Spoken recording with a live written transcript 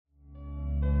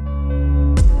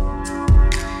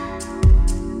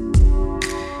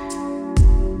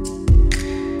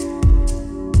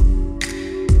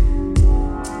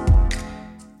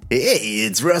Hey,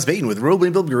 it's Ross Payton with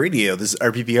Roleplaying Public Radio. This is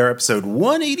RPPR episode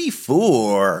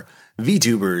 184,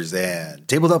 VTubers and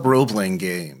tabletop role-playing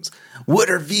games. What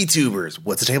are VTubers?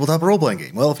 What's a tabletop role-playing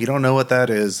game? Well, if you don't know what that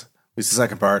is, at least the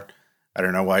second part, I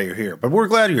don't know why you're here, but we're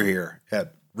glad you're here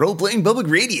at Roleplaying Public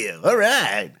Radio. All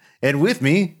right. And with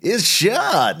me is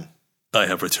Sean. I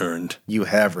have returned. You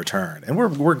have returned, and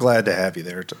we're glad to have you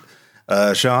there.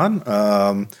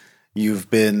 Sean,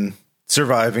 you've been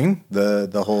surviving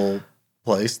the whole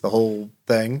place, the whole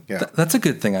thing. Yeah, that's a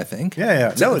good thing, I think.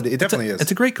 Yeah. No, it definitely is. It's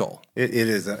a great goal. It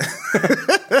is.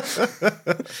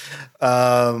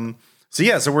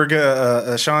 So we're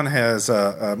good. Sean has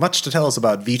much to tell us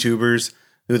about VTubers,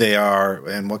 who they are,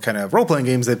 and what kind of role playing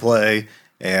games they play,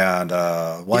 and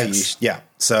why. Yes.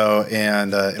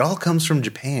 It all comes from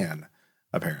Japan,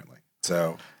 apparently.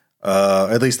 So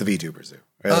at least the VTubers do.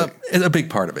 A big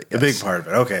part of it. Yes. A big part of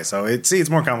it. Okay, so it's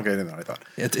more complicated than I thought.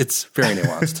 It's very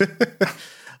nuanced.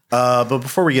 But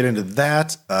before we get into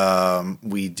that,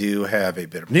 we do have a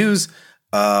bit of news.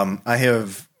 I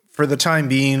have, for the time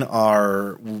being,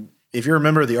 if you're a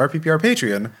member of the RPPR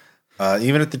Patreon,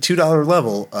 even at the $2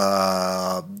 level,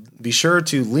 be sure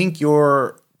to link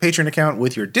your Patreon account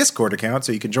with your Discord account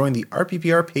so you can join the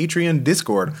RPPR Patreon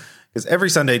Discord. Because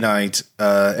every Sunday night,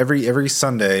 every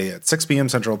Sunday at 6 p.m.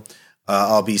 Central,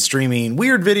 I'll be streaming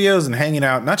weird videos and hanging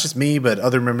out. Not just me, but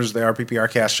other members of the RPPR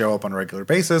cast show up on a regular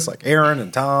basis, like Aaron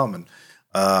and Tom and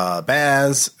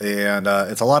Baz. And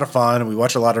it's a lot of fun. We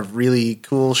watch a lot of really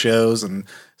cool shows and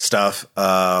stuff.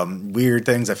 Weird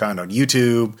things I found on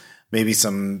YouTube. Maybe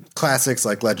some classics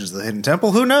like Legends of the Hidden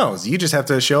Temple. Who knows? You just have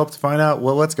to show up to find out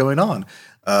what's going on.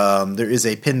 There is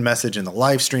a pinned message in the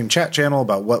live stream chat channel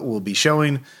about what we'll be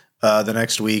showing the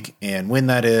next week and when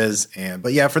that is.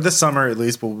 But yeah, for this summer, at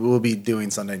least we'll be doing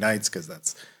Sunday nights because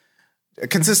that's a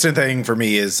consistent thing for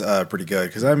me is pretty good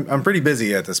because I'm pretty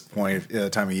busy at this point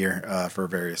time of year for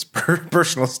various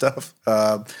personal stuff.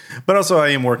 But also I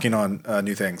am working on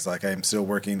new things. Like I'm still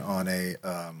working on a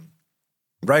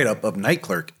write-up of Night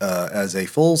Clerk as a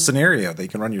full scenario that you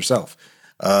can run yourself.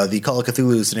 The Call of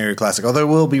Cthulhu scenario classic, although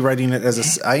I am writing it as a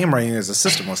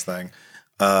systemless thing.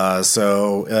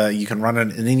 So you can run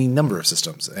it in any number of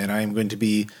systems, and I'm going to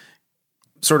be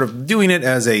sort of doing it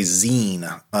as a zine.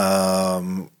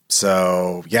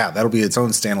 So yeah, that'll be its own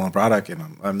standalone product,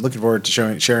 and I'm looking forward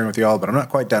to sharing with you all, but I'm not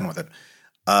quite done with it.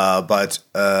 But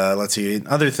let's see.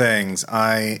 Other things,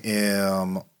 I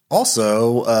am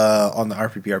also on the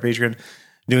RPPR Patreon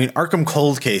doing Arkham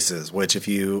Cold Cases, which if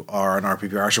you are an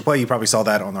RPPR Should Play, you probably saw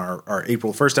that on our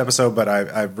April 1st episode, but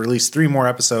I've released 3 more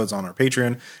episodes on our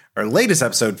Patreon. Our latest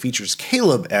episode features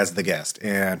Caleb as the guest,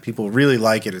 and people really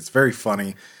like it. It's very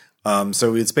funny.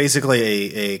 So it's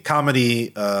basically a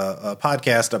comedy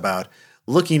podcast about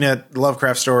looking at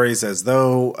Lovecraft stories as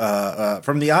though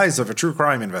from the eyes of a true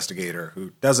crime investigator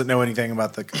who doesn't know anything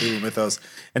about the Cthulhu mythos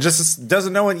and just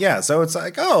doesn't know it. Yeah, so it's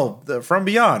like, From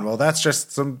Beyond. Well, that's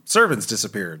just some servants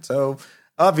disappeared. So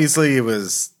obviously it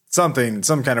was some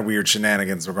kind of weird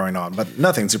shenanigans were going on, but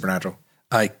nothing supernatural.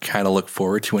 I kind of look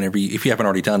forward to whenever if you haven't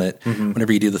already done it,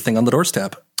 whenever you do the thing on the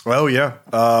doorstep. Oh yeah,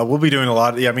 we'll be doing a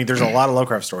lot. Yeah, I mean, there's a lot of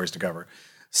Lovecraft stories to cover,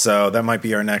 so that might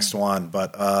be our next one.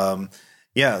 But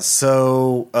yeah,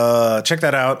 so check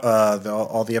that out.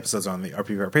 All the episodes on the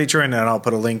RPPR Patreon, and I'll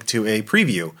put a link to a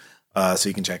preview so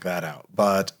you can check that out.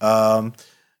 But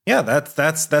yeah,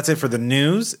 that's it for the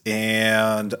news.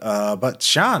 And but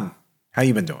Sean, how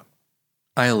you been doing?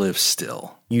 I live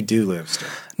still. You do live still.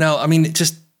 No, I mean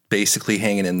just basically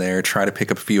hanging in there. Try to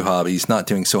pick up a few hobbies. Not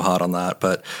doing so hot on that,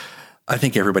 but I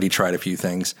think everybody tried a few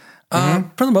things. For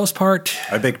the most part,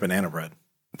 I baked banana bread.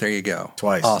 There you go.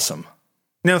 Twice. Awesome.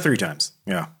 No, 3 times.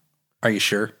 Yeah. Are you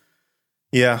sure?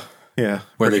 Yeah.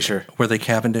 Were they sure? Were they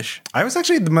Cavendish? I was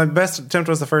actually, my best attempt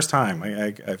was the first time.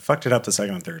 I fucked it up the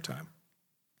second and third time.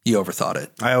 You overthought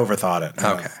it. I overthought it.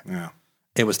 Okay. Yeah.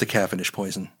 It was the Cavendish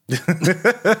poison.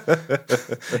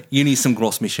 You need some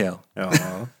Gros Michel.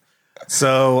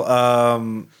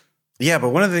 So, yeah, but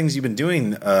one of the things you've been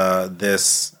doing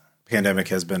this pandemic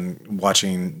has been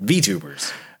watching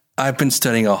VTubers. I've been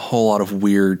studying a whole lot of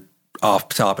weird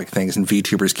off-topic things, and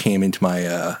VTubers came into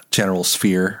my general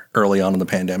sphere early on in the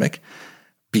pandemic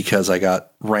because I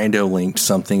got rando linked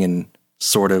something and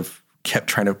sort of kept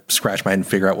trying to scratch my head and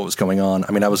figure out what was going on.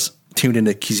 I mean, I was tuned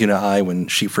into Kizuna Ai when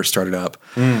she first started up,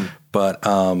 but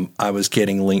I was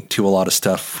getting linked to a lot of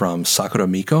stuff from Sakura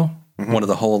Miko, one of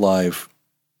the Hololive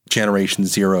Generation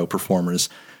Zero performers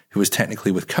who was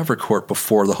technically with Cover Corp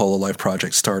before the Hololive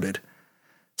project started.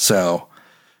 So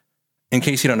in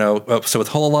case you don't know, so with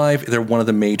Hololive, they're one of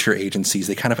the major agencies.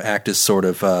 They kind of act as sort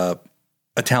of a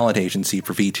talent agency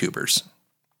for VTubers.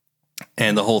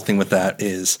 And the whole thing with that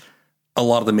is a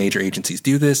lot of the major agencies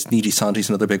do this. Niji Sanji's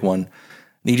another big one.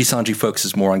 Niji Sanji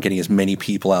focuses more on getting as many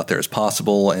people out there as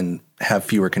possible and have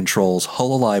fewer controls.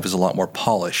 Hololive is a lot more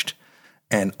polished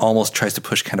and almost tries to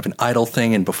push kind of an idol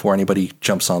thing. And before anybody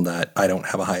jumps on that, I don't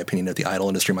have a high opinion of the idol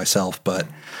industry myself, but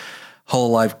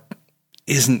Hololive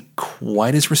isn't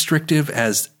quite as restrictive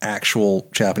as actual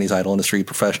Japanese idol industry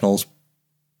professionals,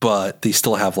 but they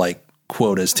still have like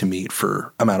quotas to meet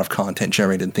for amount of content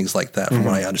generated and things like that, from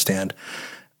what I understand.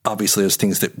 Obviously, there's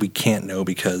things that we can't know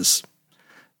because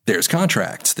there's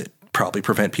contracts that probably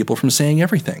prevent people from saying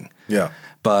everything. Yeah.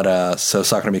 But so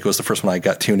Sakura Miko was the first one I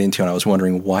got tuned into, and I was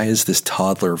wondering, why is this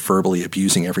toddler verbally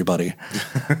abusing everybody?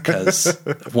 Because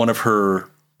one of her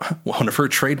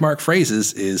trademark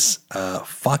phrases is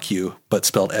 "fuck you," but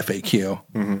spelled FAQ,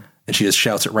 and she just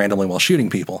shouts it randomly while shooting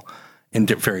people in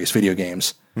various video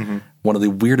games. One of the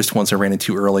weirdest ones I ran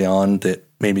into early on that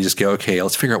made me just go, okay,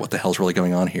 let's figure out what the hell's really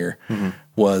going on here,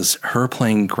 was her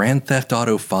playing Grand Theft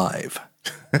Auto 5.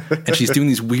 And she's doing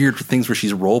these weird things where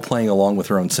she's role-playing along with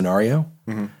her own scenario.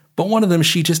 But one of them,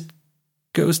 she just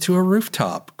goes to a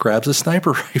rooftop, grabs a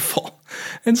sniper rifle,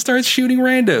 and starts shooting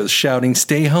randos, shouting,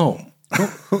 "Stay home."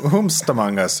 Whomst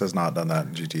among us has not done that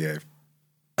in GTA?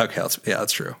 Okay,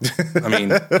 that's true. I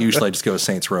mean, usually I just go with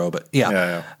Saints Row, but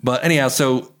yeah. But anyhow,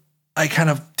 so I kind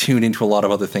of tuned into a lot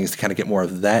of other things to kind of get more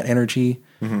of that energy.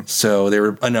 So there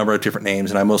were a number of different names,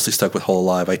 and I mostly stuck with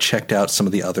Hololive. I checked out some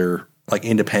of the other like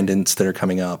independents that are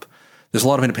coming up. There's a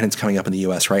lot of independents coming up in the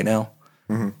US right now,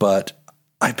 but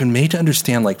I've been made to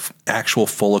understand like actual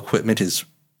full equipment is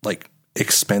like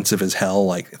expensive as hell,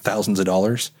 like thousands of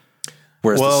dollars.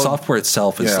 Whereas the software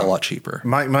itself is a lot cheaper.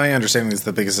 My understanding is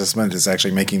the biggest investment is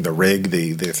actually making the rig,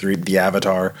 the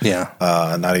avatar. Yeah.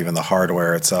 Not even the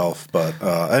hardware itself. But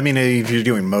I mean, if you're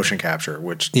doing motion capture,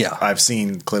 which I've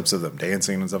seen clips of them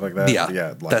dancing and stuff like that.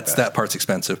 Yeah. That part's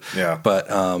expensive. Yeah. But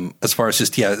as far as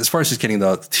just getting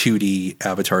the 2D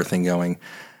avatar thing going,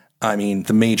 I mean,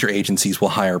 the major agencies will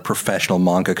hire professional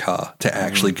mangaka to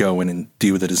actually go in and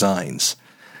do the designs.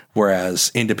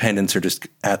 Whereas independents are just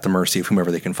at the mercy of whomever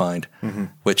they can find,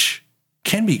 which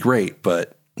can be great.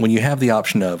 But when you have the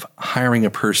option of hiring a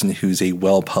person who's a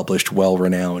well-published,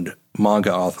 well-renowned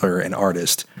manga author and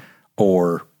artist,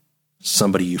 or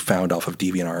somebody you found off of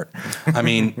DeviantArt, I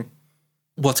mean,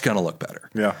 what's going to look better?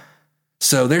 Yeah.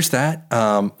 So there's that.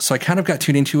 So I kind of got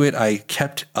tuned into it. I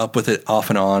kept up with it off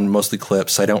and on, mostly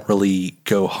clips. I don't really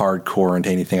go hardcore into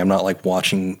anything. I'm not like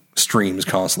watching streams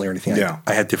constantly or anything. Yeah.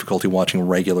 I had difficulty watching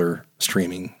regular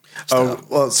streaming stuff. Oh,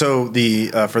 well, so the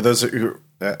for those who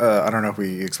I don't know if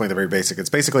we explained the very basic. It's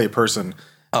basically a person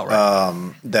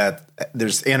that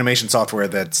there's animation software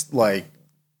that's like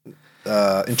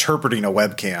interpreting a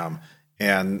webcam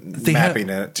and mapping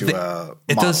it to a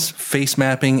It model. does face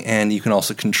mapping, and you can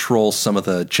also control some of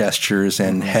the gestures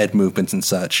and head movements and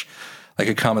such. Like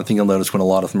a common thing you'll notice when a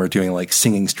lot of them are doing like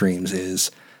singing streams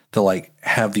is they'll like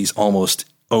have these almost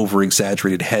over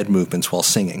exaggerated head movements while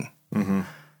singing.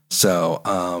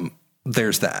 So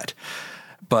there's that.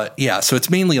 But yeah, so it's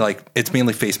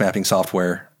mainly face mapping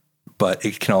software, but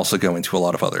it can also go into a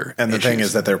lot of other And the issues. thing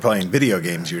is that they're playing video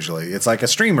games usually. It's like a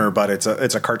streamer, but it's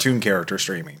a cartoon character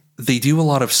streaming. They do a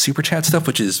lot of super chat stuff,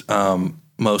 which is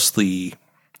mostly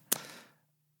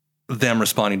them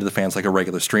responding to the fans like a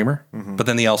regular streamer. But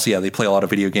then they also, they play a lot of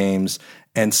video games,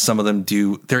 and some of them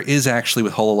do. There is actually,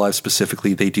 with Hololive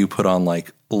specifically, they do put on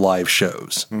like live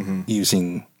shows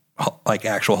using like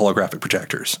actual holographic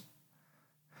projectors.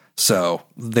 So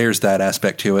there's that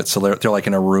aspect to it. So they're like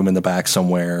in a room in the back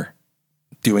somewhere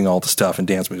doing all the stuff and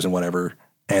dance moves and whatever,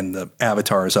 and the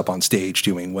avatar is up on stage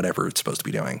doing whatever it's supposed to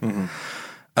be doing.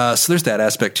 So there's that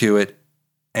aspect to it.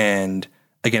 And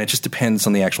again, it just depends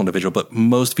on the actual individual, but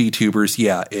most VTubers,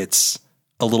 it's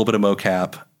a little bit of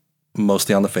mocap,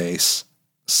 mostly on the face,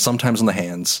 sometimes on the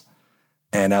hands.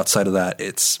 And outside of that,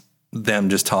 it's them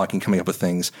just talking, coming up with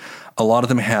things. A lot of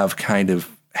them have kind of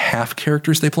half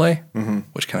characters they play,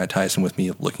 which kind of ties in with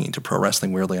me looking into pro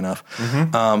wrestling, weirdly enough.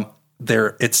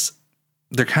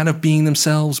 They're kind of being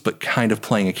themselves, but kind of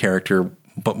playing a character,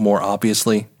 but more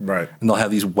obviously. Right. And they'll have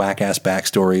these whack-ass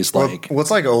backstories like... Well,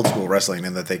 it's like old school wrestling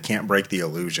in that they can't break the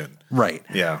illusion. Right.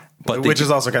 Yeah. But which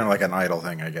is also kind of like an idol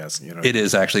thing, I guess. You know, it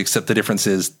is actually, except the difference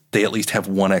is they at least have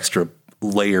one extra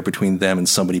layer between them and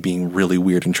somebody being really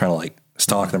weird and trying to like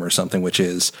stalk them or something, which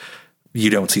is you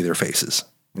don't see their faces.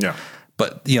 Yeah.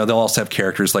 But, they'll also have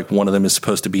characters like one of them is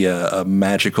supposed to be a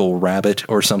magical rabbit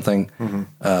or something,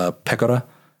 Pecora.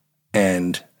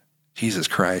 And Jesus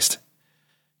Christ.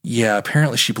 Yeah,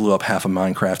 apparently she blew up half a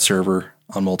Minecraft server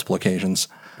on multiple occasions.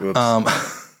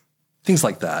 Things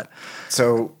like that.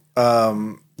 So,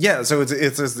 Yeah, so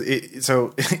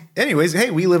so. Anyways,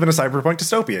 hey, we live in a cyberpunk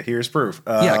dystopia. Here's proof.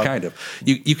 Yeah, kind of.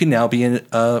 You can now be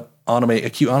a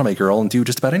cute anime girl and do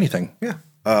just about anything. Yeah,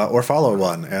 or follow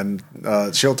one, and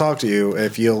she'll talk to you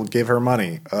if you'll give her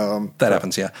money. That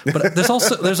happens, yeah. But there's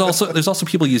also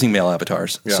people using male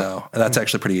avatars. Yeah. So that's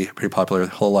actually pretty popular.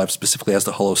 Hololive specifically has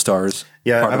the Holo Stars.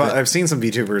 Yeah, I've seen some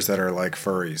VTubers that are like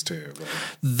furries too. But.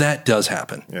 That does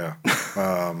happen. Yeah.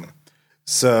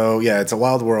 So yeah, it's a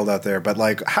wild world out there. But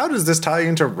like, how does this tie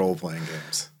into role playing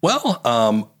games?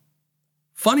 Well,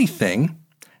 funny thing,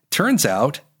 turns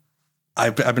out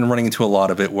I've been running into a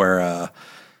lot of it where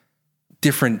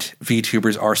different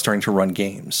VTubers are starting to run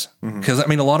games. Because I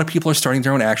mean, a lot of people are starting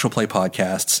their own actual play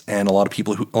podcasts, and a lot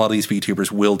of these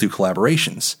VTubers will do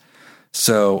collaborations.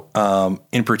 So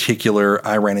in particular,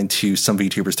 I ran into some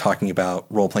VTubers talking about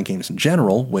role playing games in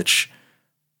general, which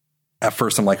at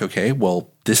first I'm like, okay,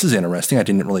 well, this is interesting. I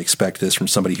didn't really expect this from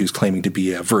somebody who's claiming to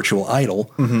be a virtual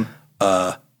idol.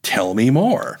 Tell me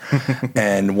more.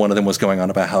 And one of them was going on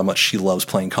about how much she loves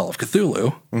playing Call of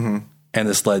Cthulhu. And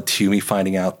this led to me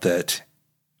finding out that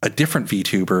a different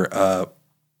VTuber,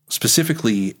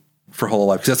 specifically for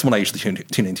Hololive, because that's the one I usually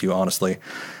tune into, honestly,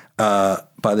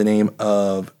 by the name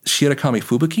of Shirakami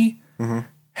Fubuki,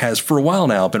 has for a while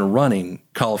now been running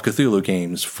Call of Cthulhu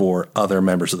games for other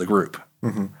members of the group.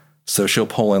 So she'll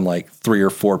pull in like 3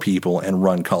 or 4 people and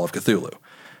run Call of Cthulhu.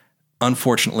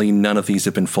 Unfortunately, none of these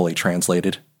have been fully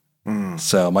translated.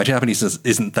 So my Japanese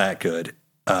isn't that good.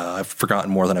 I've forgotten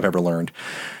more than I've ever learned.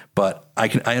 But I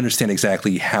understand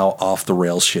exactly how off the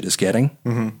rails shit is getting.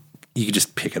 You can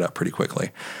just pick it up pretty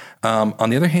quickly. On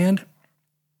the other hand,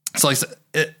 so like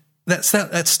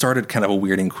that started kind of a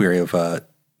weird inquiry of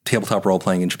tabletop role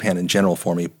playing in Japan in general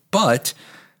for me. But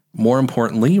more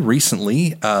importantly, recently,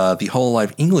 the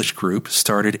Hololive English group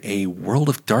started a World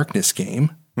of Darkness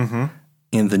game.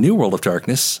 In the new World of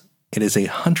Darkness, it is a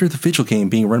Hunter the Vigil game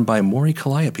being run by Mori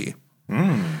Calliope.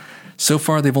 So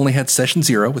far, they've only had session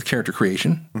 0 with character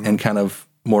creation and kind of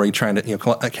Mori trying to,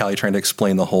 Callie trying to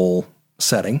explain the whole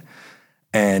setting.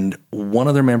 And one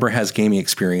other member has gaming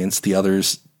experience, the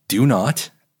others do not,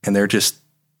 and they're just,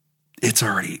 it's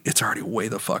already way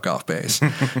the fuck off base.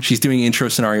 She's doing intro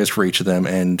scenarios for each of them,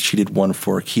 and she did one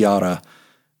for Kiara,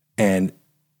 and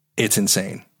it's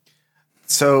insane.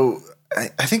 So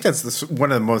I think that's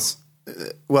one of the most,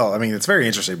 well, I mean, it's very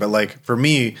interesting, but like for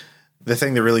me, the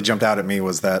thing that really jumped out at me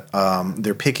was that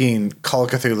they're picking Call of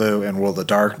Cthulhu and World of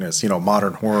Darkness,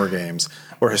 modern horror games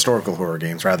or historical horror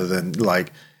games, rather than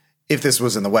like if this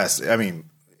was in the West. I mean,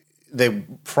 they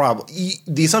probably,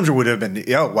 the assumption would have been,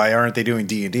 why aren't they doing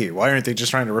D&D? Why aren't they just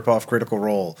trying to rip off Critical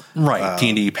Role? Right,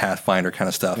 D&D, Pathfinder kind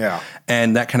of stuff. Yeah.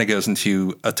 And that kind of goes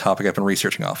into a topic I've been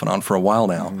researching off and on for a while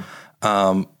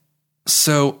now.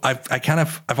 So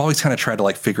I've always kind of tried to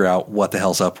like figure out what the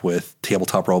hell's up with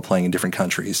tabletop role playing in different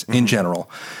countries in general.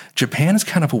 Japan is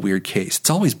kind of a weird case.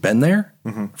 It's always been there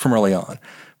from early on,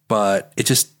 but it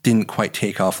just didn't quite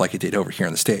take off like it did over here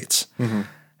in the States.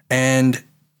 And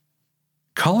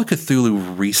Call of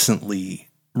Cthulhu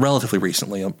relatively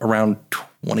recently, around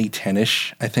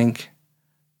 2010-ish, I think,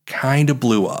 kind of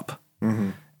blew up.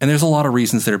 And there's a lot of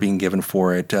reasons that are being given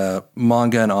for it.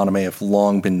 Manga and anime have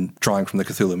long been drawing from the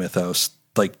Cthulhu mythos,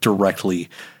 like directly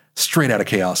straight out of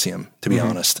Chaosium, to be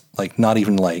honest. Like not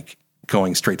even like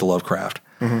going straight to Lovecraft.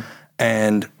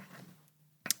 And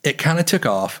it kind of took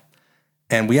off.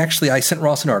 And I sent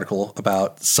Ross an article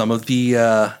about some of the,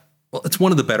 well, it's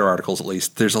one of the better articles at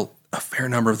least. There's a fair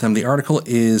number of them. The article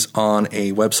is on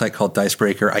a website called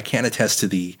Dicebreaker. I can't attest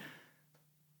to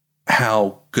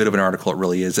how good of an article it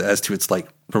really is as to its like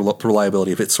the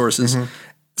reliability of its sources.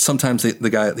 Sometimes the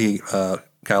guy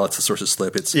lets the sources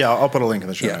slip. I'll put a link in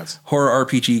the show notes. Horror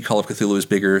RPG Call of Cthulhu is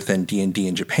bigger than D&D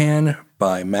in Japan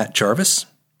by Matt Jarvis.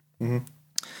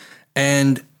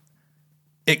 And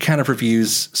it kind of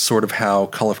reviews sort of how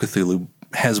Call of Cthulhu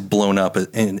has blown up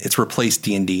and it's replaced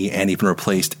D&D and even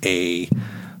replaced a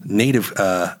native,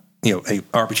 a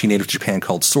RPG native to Japan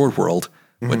called Sword World,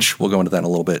 which we'll go into that in a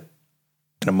little bit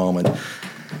in a moment.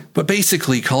 But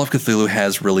basically, Call of Cthulhu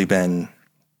has really been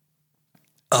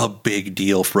a big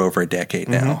deal for over a decade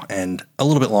now, and a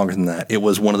little bit longer than that. It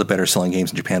was one of the better selling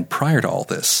games in Japan prior to all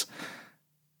this,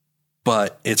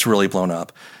 but it's really blown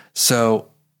up. So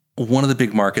one of the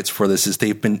big markets for this is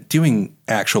they've been doing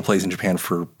actual plays in Japan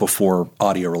for before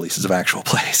audio releases of actual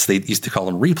plays. They used to call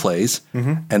them replays,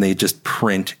 and they just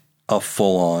print a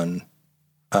full-on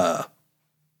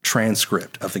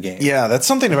transcript of the game. Yeah, that's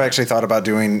something I've actually thought about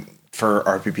doing for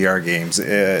RPPR games.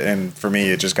 And for me,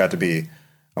 it just got to be,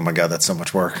 oh my God, that's so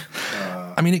much work.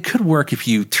 I mean, it could work if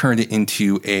you turned it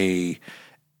into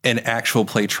an actual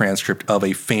play transcript of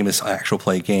a famous actual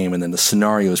play game, and then the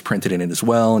scenario is printed in it as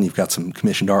well, and you've got some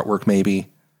commissioned artwork maybe,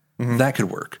 that could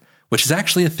work, which is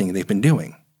actually a thing they've been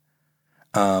doing.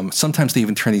 Sometimes they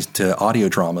even turn these into audio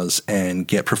dramas and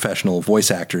get professional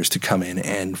voice actors to come in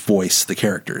and voice the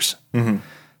characters.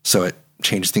 So it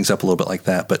changes things up a little bit like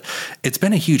that. But it's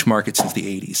been a huge market since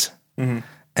the 80s.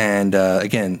 And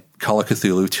again, Call of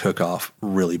Cthulhu took off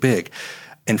really big.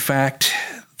 In fact,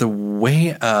 the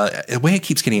way it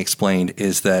keeps getting explained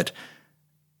is that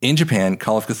in Japan,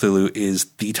 Call of Cthulhu is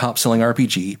the top-selling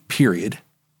RPG, period.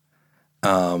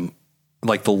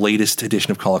 Like the latest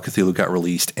edition of Call of Cthulhu got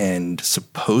released, and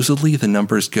supposedly the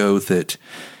numbers go that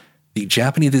the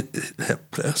Japanese edition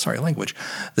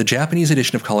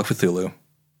of Call of Cthulhu,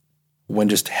 when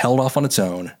just held off on its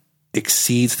own,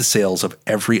 exceeds the sales of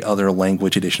every other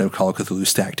language edition of Call of Cthulhu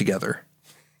stacked together.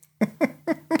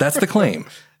 That's the claim.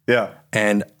 Yeah.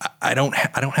 And I don't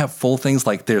have full things.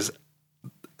 Like the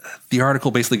article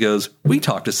basically goes, we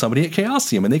talked to somebody at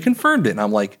Chaosium and they confirmed it. And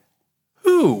I'm like,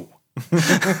 who?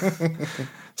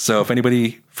 So if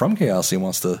anybody from Chaosium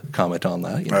wants to comment on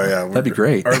that, that'd be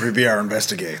great. RPPR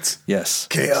investigates. Yes.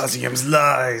 Chaosium's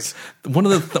lies. One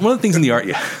of the things in the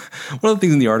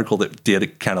article that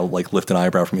did kind of like lift an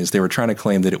eyebrow for me is they were trying to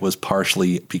claim that it was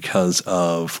partially because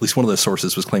of, at least one of the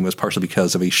sources was claiming it was partially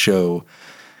because of a show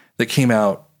that came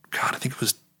out, God, I think it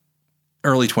was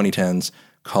early 2010s,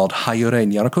 called Hayore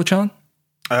Nyanoko-chan.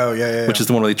 Oh, yeah. Which is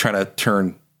the one where they try to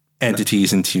turn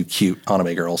entities into cute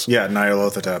anime girls. Yeah,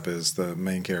 Nyarlathotep is the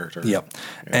main character. Yep. Yeah.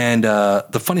 And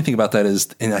the funny thing about that is,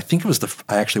 and I think it was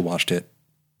I actually watched it.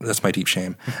 That's my deep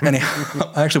shame. And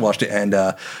I actually watched it, and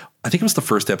I think it was the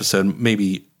first episode,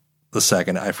 maybe the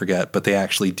second, I forget, but they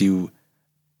actually do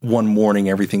one morning,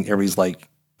 everybody's like,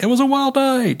 it was a wild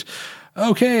night.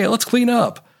 Okay, let's clean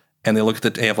up. And they look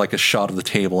at they have like a shot of the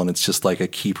table, and it's just like a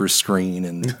keeper screen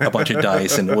and a bunch of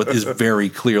dice and what is very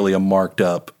clearly a marked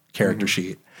up character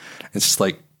sheet. It's just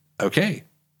like, okay,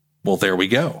 well, there we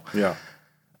go. Yeah.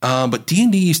 But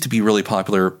D&D used to be really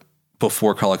popular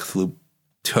before Call of Cthulhu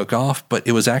took off, but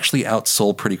it was actually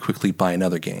outsold pretty quickly by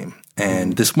another game.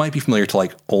 And this might be familiar to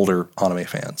like older anime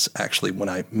fans, actually, when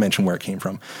I mention where it came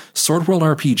from. Sword World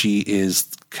RPG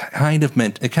is kind of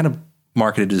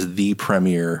marketed as the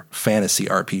premier fantasy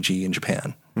RPG in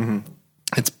Japan.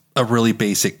 It's a really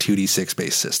basic 2D6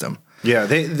 based system. Yeah,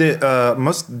 they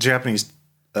most Japanese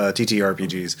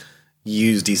TTRPGs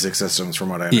use D6 systems, from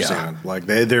what I understand. Yeah. Like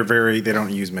they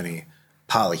don't use many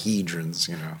polyhedrons,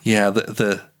 Yeah,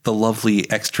 the lovely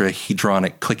extra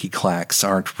hedronic clicky clacks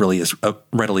aren't really as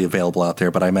readily available out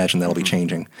there, but I imagine that'll be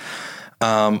changing.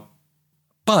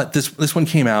 But this one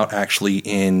came out actually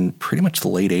in pretty much the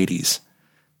late 80s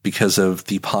because of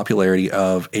the popularity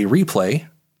of a replay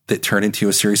that turned into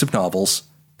a series of novels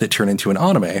that turned into an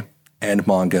anime and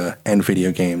manga and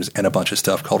video games and a bunch of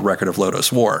stuff called Record of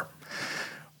Lodoss War,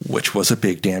 which was a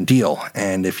big damn deal.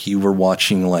 And if you were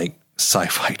watching like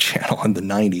Sci-Fi Channel in the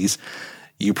 90s,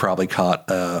 you probably caught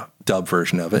a dub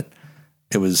version of it.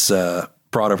 It was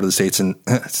brought over to the States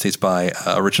by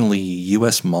originally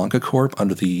US Manga Corp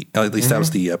under at least that was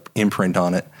the imprint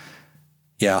on it.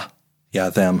 Yeah,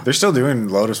 them. They're still doing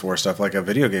Lodoss War stuff, like a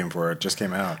video game for it just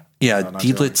came out. Yeah,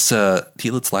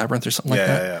 Deedlit's Labyrinth or something like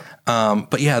that. Yeah.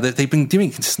 But yeah, they've been doing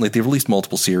it consistently. They've released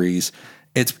multiple series.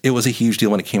 It was a huge deal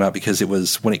when it came out because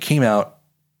when it came out,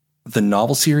 the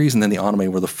novel series and then the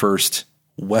anime were the first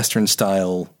Western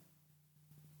style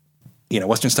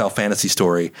fantasy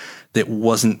story that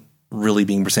wasn't really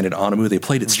being presented Animu. They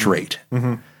played it straight.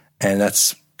 And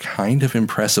that's kind of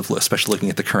impressive, especially looking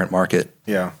at the current market.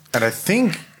 Yeah. And I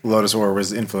think Lodoss War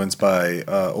was influenced by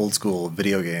old school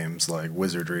video games like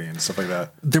Wizardry and stuff like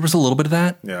that. There was a little bit of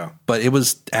that. Yeah. But it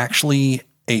was actually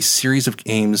a series of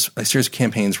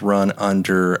campaigns run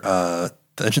under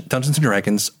Dungeons &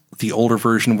 Dragons, the older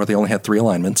version where they only had 3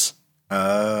 alignments.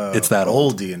 It's that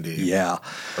old D&D. Yeah.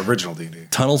 Original D&D.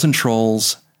 Tunnels and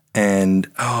Trolls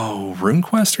and,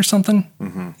 RuneQuest or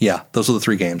something? Yeah, those are the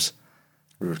 3 games.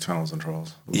 We were Tunnels and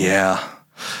Trolls. Yeah.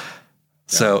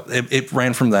 So it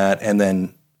ran from that, and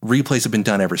then replays have been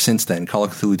done ever since then. Call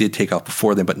of Cthulhu did take off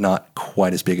before then, but not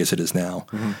quite as big as it is now.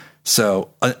 So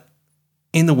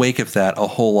in the wake of that, a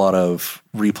whole lot of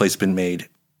replays have been made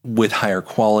with higher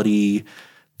quality.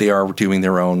 They are doing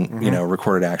their own,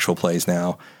 recorded actual plays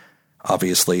now,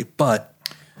 obviously. But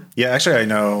yeah, actually, I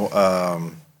know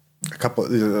a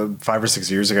couple 5 or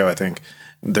 6 years ago, I think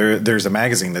there's a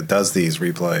magazine that does these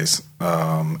replays,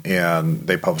 and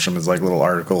they publish them as like little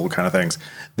article kind of things.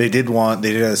 They did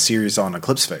a series on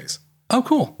Eclipse Phase. Oh,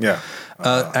 cool. Yeah.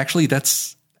 Actually,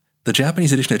 that's the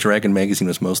Japanese edition of Dragon magazine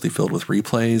was mostly filled with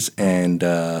replays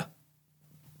and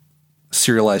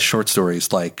serialized short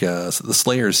stories, like the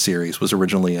Slayers series was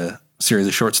originally a series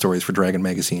of short stories for Dragon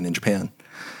Magazine in Japan.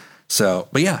 So,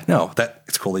 but yeah, no,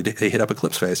 it's cool. They hit up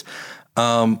Eclipse Phase.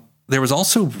 There was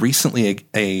also recently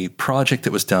a project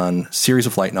that was done, series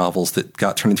of light novels that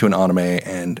got turned into an anime,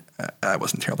 and I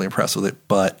wasn't terribly impressed with it,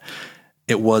 but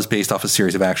it was based off a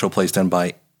series of actual plays done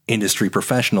by industry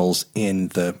professionals in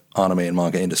the anime and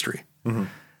manga industry. Mm-hmm.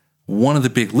 One of the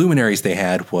big luminaries they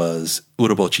had was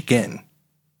Urobuchi Gen.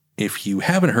 If you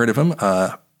haven't heard of him,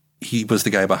 he was the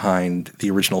guy behind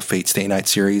the original Fate Stay Night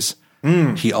series.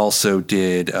 He also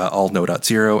did All No.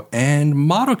 Zero and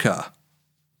Madoka.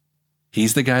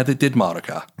 He's the guy that did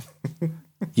Madoka.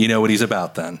 You know what he's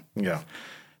about then. Yeah.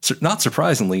 So, not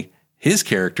surprisingly, his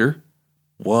character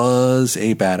was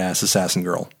a badass assassin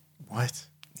girl. What?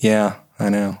 Yeah, I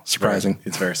know. Surprising. Right.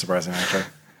 It's very surprising, actually.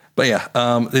 But yeah,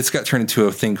 it's got turned into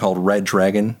a thing called Red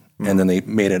Dragon, and then they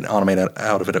made an anime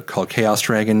out of it called Chaos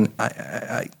Dragon.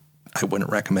 I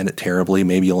wouldn't recommend it terribly.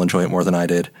 Maybe you'll enjoy it more than I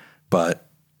did, but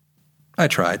I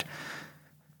tried.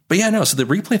 But yeah, no, so the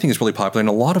replay thing is really popular, and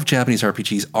a lot of Japanese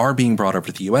RPGs are being brought over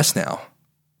to the US now.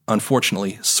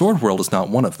 Unfortunately, Sword World is not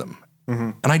one of them.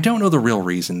 Mm-hmm. And I don't know the real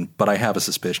reason, but I have a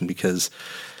suspicion because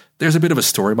there's a bit of a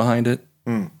story behind it,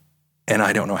 and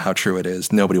I don't know how true it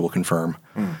is. Nobody will confirm.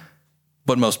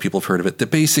 But most people have heard of it.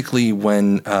 That basically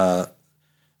when,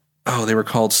 they were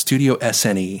called Studio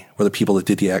SNE, were the people that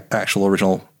did the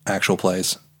actual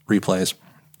plays, replays.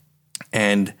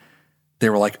 And they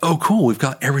were like, oh, cool, we've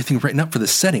got everything written up for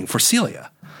this setting for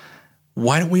Celia.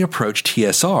 Why don't we approach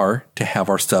TSR to have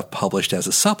our stuff published as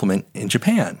a supplement in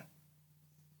Japan?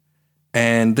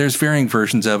 And there's varying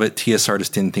versions of it. TSR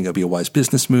just didn't think it would be a wise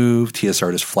business move.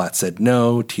 TSR just flat said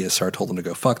no. TSR told them to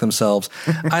go fuck themselves.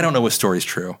 I don't know what story's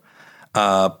true.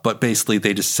 But basically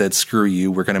they just said, screw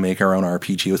you, we're going to make our own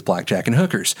RPG with blackjack and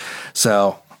hookers.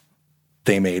 So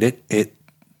they made it. It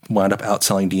wound up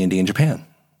outselling D&D in Japan.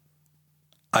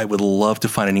 I would love to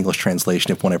find an English translation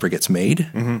if one ever gets made.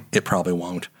 Mm-hmm. It probably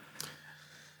won't.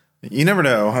 You never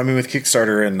know. I mean, with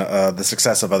Kickstarter and the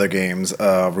success of other games,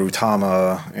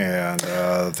 Rutama, and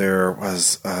there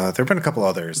have been a couple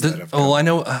others. I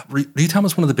know Rutama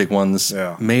is one of the big ones.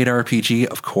 Yeah. Made RPG,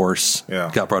 of course. Yeah.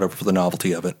 Got brought over for the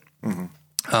novelty of it.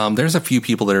 Mm-hmm. There's a few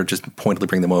people that are just pointedly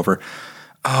bring them over.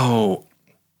 Oh,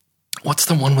 what's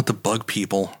the one with the bug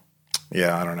people?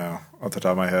 Yeah, I don't know off the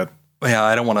top of my head. Yeah,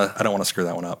 I don't want to screw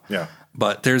that one up. Yeah.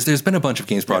 But there's been a bunch of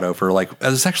games brought over. Like,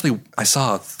 I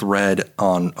saw a thread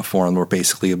on a forum where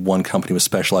basically one company was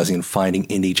specializing in finding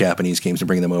indie Japanese games and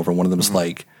bringing them over. One of them was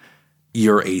like,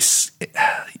 you're a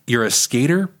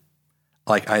skater,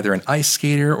 like either an ice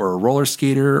skater or a roller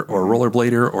skater or a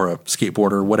rollerblader or a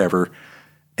skateboarder, whatever,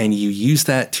 and you use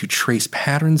that to trace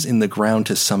patterns in the ground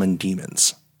to summon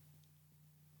demons.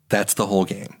 That's the whole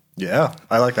game. Yeah,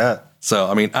 I like that. So,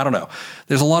 I mean, I don't know.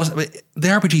 There's a lot of the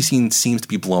RPG scene seems to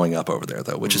be blowing up over there,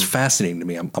 though, which is fascinating to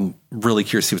me. I'm really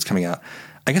curious to see what's coming out.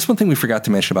 I guess one thing we forgot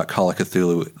to mention about Call of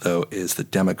Cthulhu, though, is the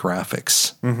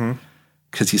demographics.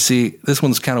 Because you see, this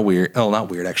one's kind of weird. Oh, not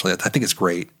weird, actually. I think it's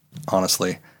great,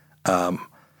 honestly.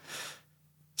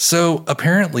 So,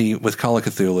 apparently, with Call of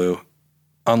Cthulhu,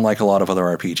 unlike a lot of other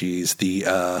RPGs, the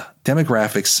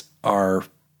demographics are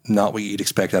not what you'd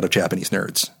expect out of Japanese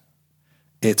nerds.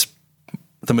 It's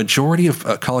the majority of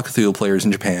Call of Cthulhu players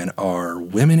in Japan are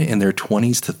women in their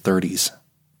 20s to 30s.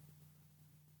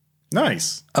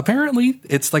 Nice. Apparently,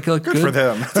 it's like good for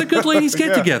them. It's a good ladies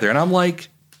get together, and I'm like,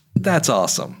 that's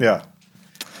awesome. Yeah.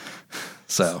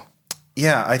 So.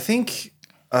 Yeah, I think.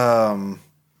 I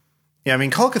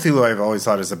mean, Call of Cthulhu I've always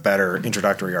thought is a better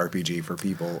introductory RPG for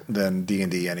people than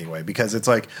D&D anyway, because it's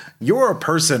like you're a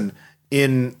person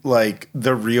in like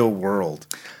the real world.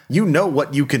 You know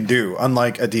what you can do,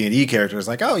 unlike a D&D character. It's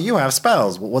like, oh, you have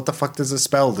spells. Well, what the fuck does a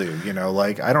spell do? You know,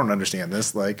 like, I don't understand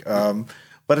this. Like,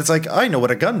 but it's like, I know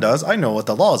what a gun does. I know what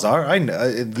the laws are. I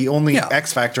know the only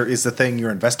X factor is the thing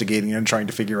you're investigating and trying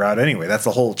to figure out anyway. That's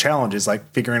the whole challenge, is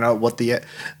like figuring out what the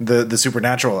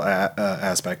supernatural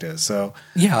aspect is. So,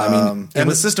 yeah, I mean, and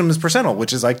the system is percentile,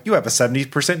 which is like, you have a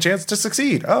 70% chance to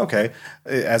succeed. Oh, okay.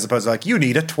 As opposed to like, you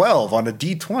need a 12 on a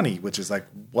D20, which is like,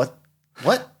 what?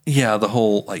 Yeah, the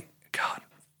whole, like, God,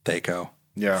 Thaco.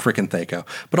 Yeah. Freaking Thaco.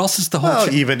 But also it's the whole...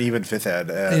 Well, even fifth ed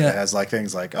has like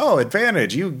things like, oh,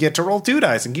 advantage. You get to roll 2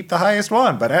 dice and keep the highest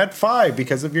one, but add 5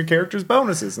 because of your character's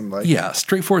bonuses. And like, yeah,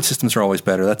 straightforward systems are always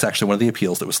better. That's actually one of the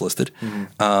appeals that was listed.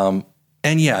 And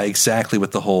yeah, exactly,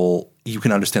 with the whole, you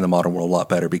can understand the modern world a lot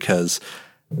better, because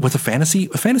with a fantasy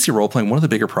role-playing, one of the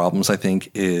bigger problems, I think,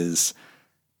 is...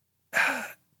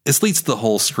 This leads to the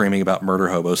whole screaming about murder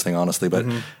hobos thing, honestly, but...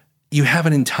 you have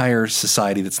an entire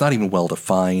society that's not even well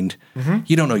defined.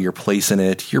 You don't know your place in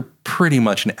it. You're pretty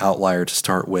much an outlier to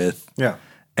start with. Yeah.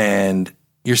 And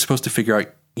you're supposed to figure out,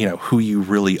 who you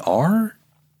really are.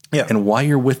 Yeah. And why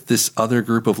you're with this other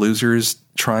group of losers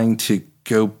trying to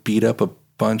go beat up a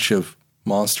bunch of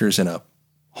monsters in a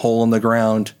hole in the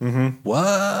ground.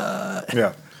 What?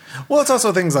 Yeah. Well, it's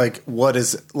also things like what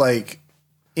is like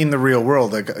in the real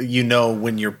world, like,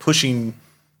 when you're pushing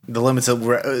the limits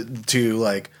of to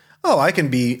like, oh, I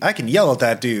can yell at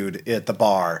that dude at the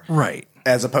bar. Right.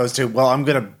 As opposed to, well, I'm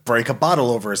going to break a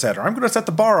bottle over his head, or I'm going to set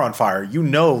the bar on fire.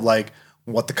 Like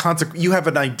what the you have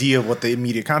an idea of what the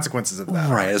immediate consequences of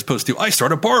that right, are. as opposed to I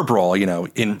start a bar brawl.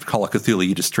 In Call of Cthulhu,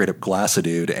 you just straight up glass a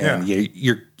dude, and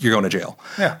you're going to jail.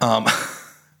 Yeah,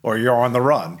 or you're on the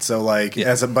run. So like,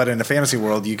 but in a fantasy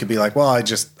world, you could be like, well, I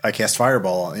cast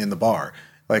fireball in the bar.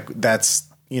 Like that's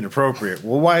inappropriate.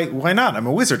 Well, why not? I'm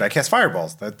a wizard. I cast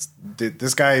fireballs.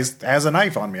 This guy has a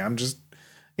knife on me. I'm just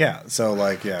So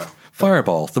like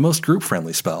Fireball, the most group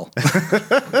friendly spell.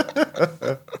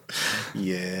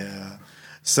 Yeah.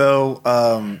 So,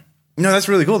 no, that's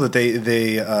really cool that they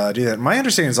do that. My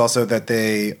understanding is also that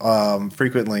they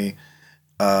frequently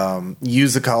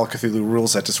use the Call of Cthulhu rule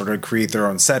set to sort of create their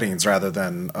own settings rather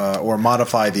than or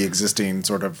modify the existing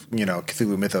sort of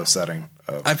Cthulhu mythos setting.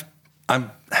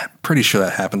 I'm pretty sure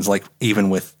that happens. Like even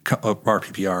with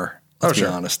RPPR. Let's be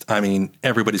honest. I mean,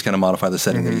 everybody's going to modify the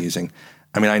setting they're using.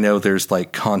 I mean, I know there's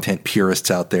like content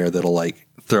purists out there that'll like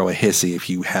throw a hissy if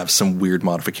you have some weird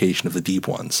modification of the deep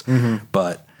ones.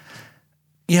 But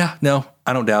yeah, no,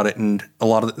 I don't doubt it. And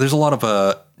there's a lot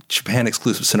of Japan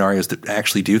exclusive scenarios that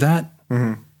actually do that.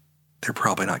 They're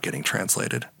probably not getting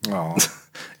translated. Oh,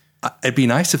 it'd be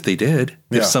nice if they did.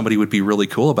 If somebody would be really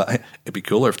cool about it. It'd be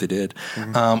cooler if they did.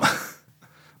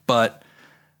 But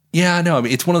yeah, no, I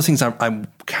mean, it's one of those things I'm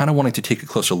kind of wanting to take a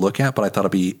closer look at, but I thought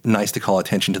it'd be nice to call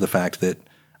attention to the fact that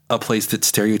a place that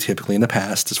stereotypically in the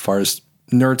past, as far as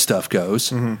nerd stuff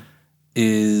goes,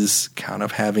 is kind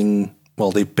of having,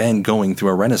 well, they've been going through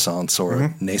a renaissance or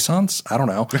a naissance. I don't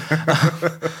know.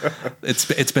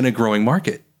 It's been a growing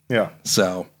market. Yeah.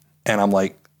 So, and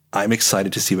I'm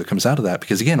excited to see what comes out of that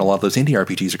because again, a lot of those indie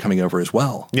RPGs are coming over as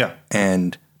well. Yeah.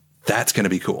 And that's going to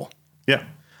be cool. Yeah.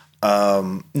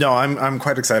 No, I'm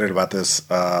quite excited about this,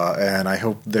 and I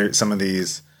hope some of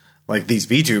these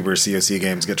VTuber COC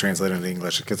games get translated into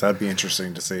English because that'd be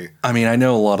interesting to see. I mean, I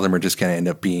know a lot of them are just going to end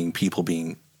up being people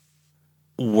being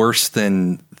worse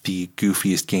than the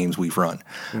goofiest games we've run,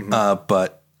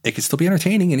 but it could still be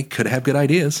entertaining and it could have good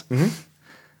ideas.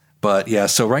 But yeah,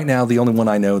 so right now the only one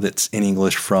I know that's in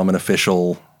English from an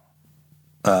official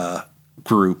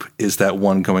group is that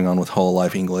one going on with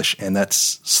Hololive English, and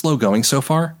that's slow going so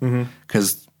far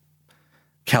because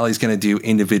Callie's going to do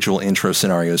individual intro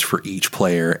scenarios for each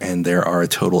player, and there are a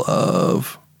total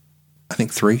of I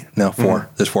think 4.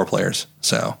 There's 4 players.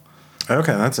 So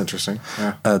okay, that's interesting.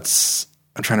 Yeah, I'm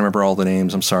trying to remember all the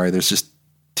names. I'm sorry, there's just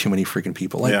too many freaking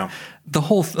people. The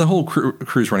whole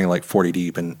crew's running like 40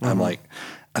 deep, and I'm like,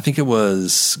 I think it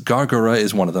was Gargura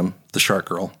is one of them, the shark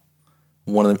girl.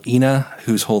 One of them, Ina,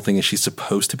 whose whole thing is she's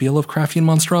supposed to be a Lovecraftian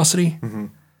monstrosity.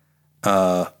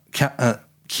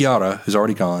 Kiara, who's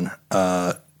already gone,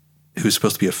 who's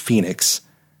supposed to be a phoenix.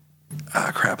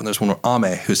 And there's one,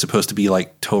 Ame, who's supposed to be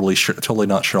like totally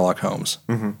not Sherlock Holmes.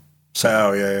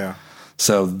 So,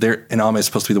 So and Ame is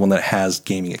supposed to be the one that has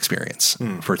gaming experience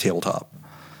for a tabletop.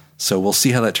 So we'll see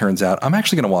how that turns out. I'm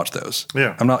actually going to watch those.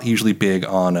 Yeah. I'm not usually big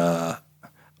on, I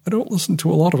don't listen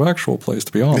to a lot of actual plays,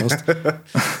 to be honest.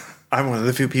 I'm one of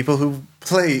the few people who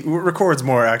records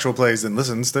more actual plays than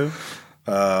listens to.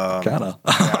 Kinda.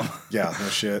 Yeah, no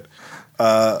shit.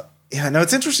 No,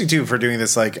 it's interesting too for doing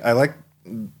this. Like,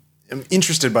 I'm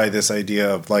interested by this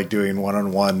idea of like doing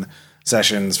one-on-one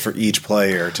sessions for each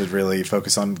player to really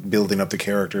focus on building up the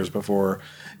characters before,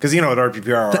 because at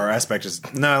RPPR our aspect is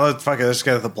let's just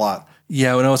get at the plot.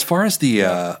 Yeah, as far as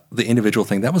the individual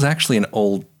thing, that was actually an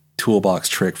old toolbox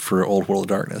trick for Old World of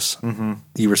Darkness.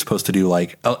 You were supposed to do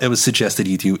it was suggested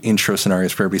you do intro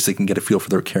scenarios for everybody so they can get a feel for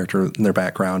their character and their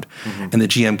background, and the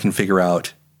GM can figure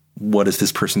out what is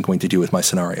this person going to do with my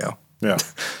scenario. Yeah.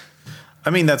 I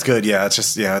mean, that's good. Yeah. It's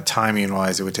just, timing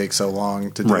wise, it would take so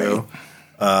long to do. Right.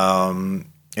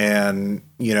 And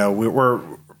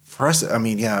for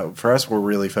us, we're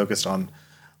really focused on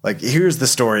like, here's the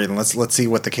story and let's see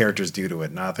what the characters do to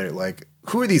it. Not they're like,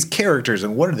 who are these characters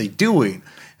and what are they doing?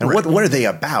 And what are they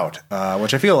about?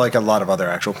 Which I feel like a lot of other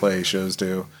actual play shows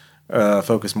do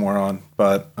focus more on.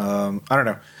 But I don't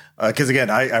know. Because again,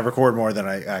 I record more than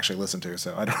I actually listen to,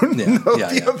 so I don't know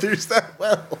the others that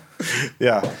well.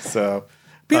 Yeah, so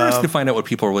be interesting to find out what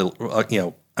people are.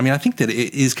 I mean, I think that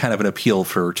it is kind of an appeal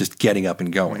for just getting up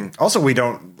and going. Also, we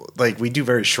do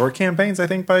very short campaigns, I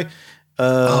think, by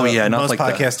not most like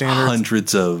podcast standards.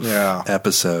 Hundreds of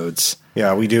episodes.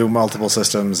 Yeah, we do multiple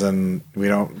systems, and we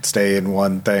don't stay in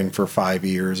one thing for 5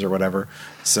 years or whatever.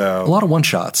 So a lot of one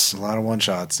shots.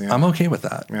 Yeah. I'm okay with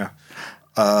that.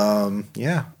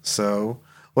 Yeah. So,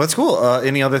 well, that's cool.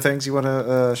 Any other things you want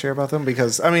to share about them?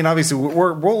 Because, I mean, obviously,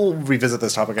 we'll revisit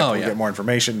this topic after we get more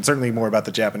information, certainly more about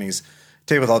the Japanese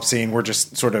tabletop scene. We're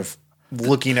just sort of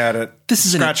looking at it,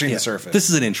 scratching the surface. This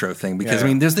is an intro thing because, I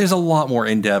mean, there's a lot more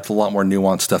in-depth, a lot more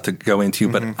nuanced stuff to go into,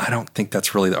 but I don't think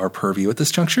that's really our purview at this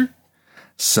juncture.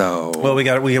 So, well,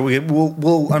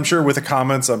 we'll I'm sure with the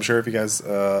comments, I'm sure if you guys,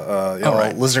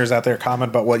 listeners out there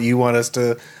comment about what you want us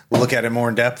to look at it more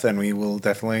in depth, then we will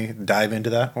definitely dive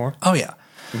into that more. Oh yeah.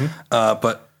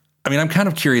 But I mean, I'm kind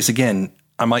of curious again.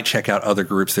 I might check out other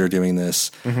groups that are doing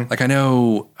this. Like I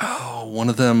know one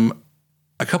of them,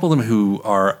 a couple of them who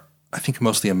are, I think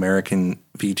mostly American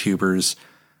VTubers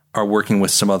are working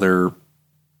with some other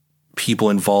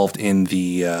people involved in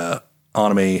the,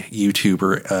 anime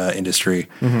YouTuber industry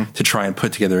to try and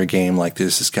put together a game like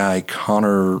this. This guy,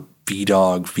 Connor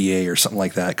V-Dog VA or something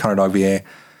like that, Connor Dog VA,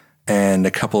 and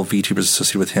a couple of VTubers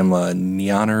associated with him,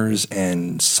 Neoners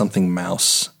and something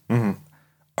Mouse,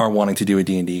 are wanting to do a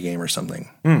D&D game or something.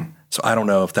 So I don't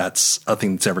know if that's a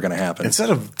thing that's ever going to happen. Instead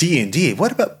of D&D,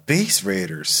 what about Base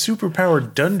Raiders,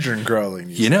 superpowered dungeon crawling?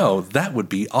 You know, that would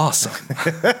be awesome.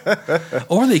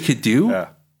 Or they could do... Yeah.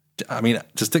 I mean,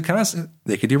 just to kind of,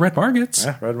 they could do Red Markets.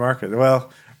 Yeah, Red Market.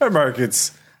 Well, Red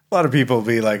Markets, a lot of people will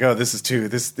be like, oh, this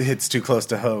hits too close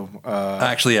to home.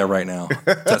 Actually, yeah, right now.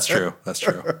 That's true.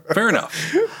 Fair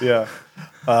enough. Yeah.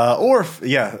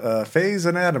 Phase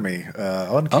Anatomy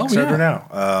on Kickstarter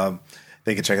now.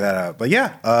 They can check that out. But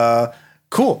yeah,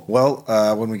 cool. Well,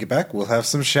 when we get back, we'll have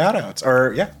some shout outs.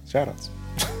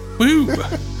 Woo!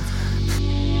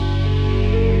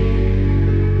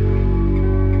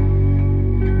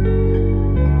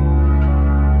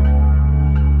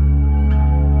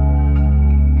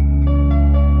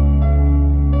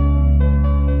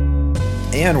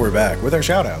 And we're back with our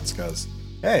shout-outs because,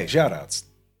 hey, shout-outs,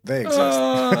 they exist.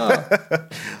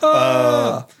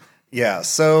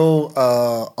 So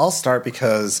I'll start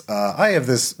because I have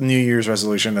this New Year's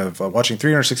resolution of watching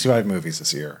 365 movies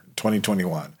this year,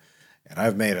 2021. And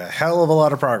I've made a hell of a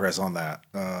lot of progress on that.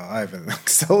 I have an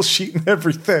Excel sheet and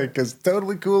everything because it's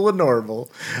totally cool and normal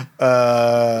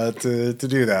to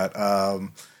do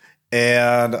that.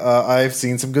 And I've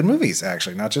seen some good movies,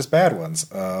 actually, not just bad ones.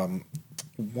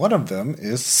 One of them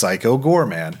is Psycho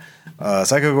Goreman.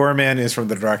 Psycho Goreman is from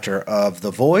the director of The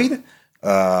Void,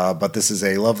 but this is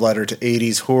a love letter to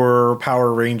 80s horror,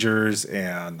 Power Rangers,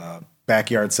 and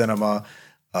backyard cinema.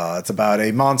 It's about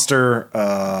a monster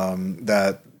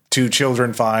that two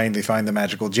children find. They find the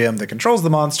magical gem that controls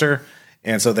the monster,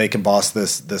 and so they can boss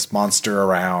this monster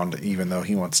around, even though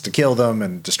he wants to kill them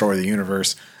and destroy the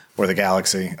universe or the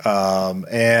galaxy.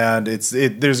 And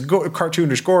there's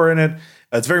cartoonish gore in it.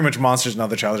 It's very much monsters and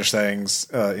other childish things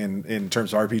in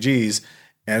terms of RPGs,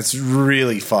 and it's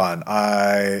really fun.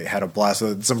 I had a blast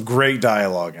with it. Some great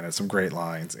dialogue in it, some great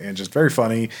lines, and just very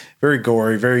funny, very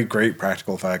gory, very great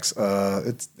practical effects.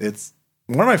 It's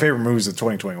one of my favorite movies of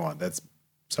 2021. That's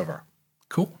so far.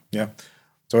 Cool. Yeah.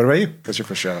 So what about you? What's your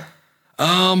first shout out?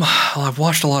 Well, I've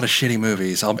watched a lot of shitty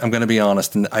movies. I'm going to be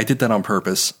honest, and I did that on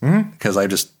purpose because I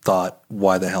just thought,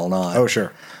 why the hell not? Oh,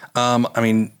 sure. I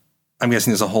mean, I'm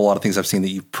guessing there's a whole lot of things I've seen that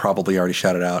you've probably already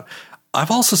shouted out. I've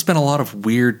also spent a lot of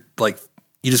weird, like,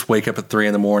 you just wake up at 3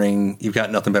 a.m, you've got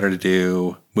nothing better to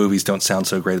do. Movies don't sound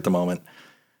so great at the moment.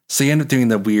 So you end up doing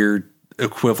the weird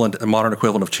equivalent, a modern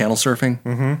equivalent of channel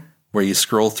surfing, where you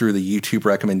scroll through the YouTube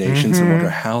recommendations and wonder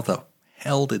how the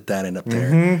hell did that end up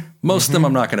there? Most of them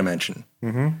I'm not going to mention.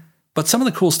 But some of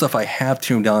the cool stuff I have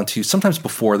tuned on to, sometimes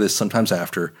before this, sometimes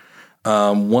after.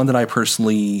 One that I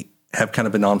personally have kind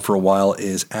of been on for a while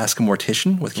is Ask a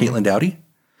Mortician with Caitlin Dowdy.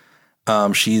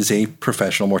 She's a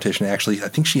professional mortician. Actually, I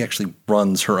think she actually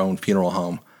runs her own funeral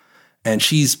home. And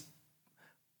she's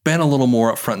been a little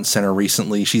more up front and center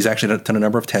recently. She's actually done a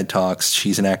number of TED Talks.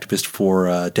 She's an activist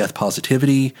for death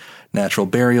positivity, natural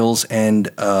burials, and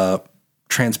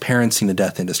transparency in the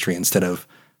death industry instead of,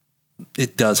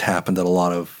 it does happen that a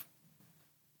lot of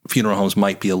funeral homes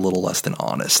might be a little less than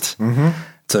honest.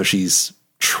 So she's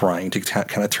trying to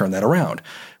kind of turn that around.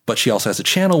 But she also has a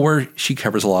channel where she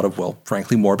covers a lot of, well,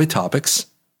 frankly, morbid topics,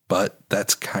 but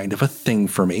that's kind of a thing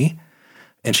for me.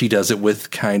 And she does it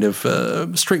with kind of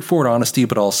straightforward honesty,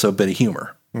 but also a bit of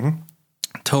humor.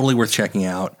 Totally worth checking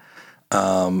out.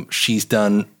 She's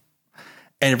done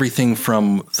everything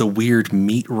from the weird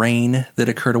meat rain that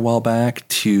occurred a while back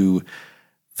to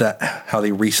that how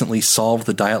they recently solved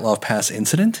the Dyatlov Pass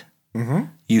incident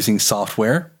using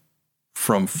software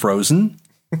from Frozen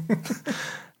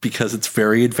because it's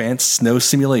very advanced snow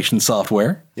simulation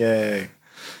software. Yay.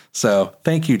 So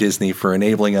thank you, Disney, for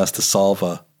enabling us to solve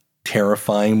a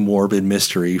terrifying, morbid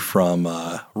mystery from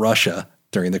Russia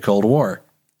during the Cold War.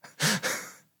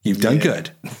 You've done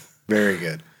good. Very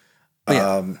good.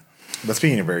 Yeah. But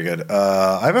speaking of very good,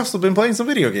 I've also been playing some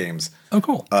video games. Oh,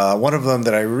 cool. One of them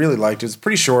that I really liked is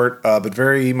pretty short, but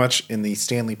very much in the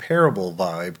Stanley Parable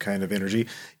vibe kind of energy,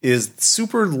 is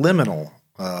Superliminal.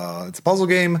 It's a puzzle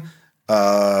game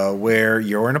where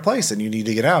you're in a place and you need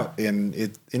to get out. And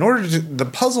the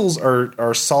puzzles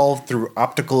are solved through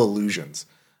optical illusions.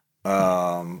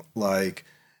 Like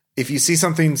if you see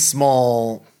something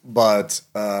small, but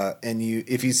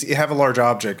if you have a large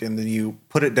object and then you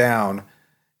put it down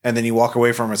and then you walk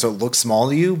away from it so it looks small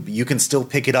to you, you can still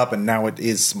pick it up and now it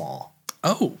is small.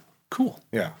 Oh, cool.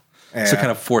 Yeah. So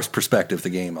kind of forced perspective, the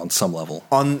game on some level.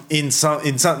 In some,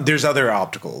 there's other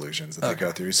optical illusions that they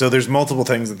go through. So there's multiple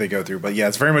things that they go through, but yeah,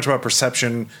 it's very much about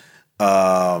perception,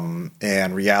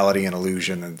 and reality and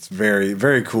illusion. And it's very,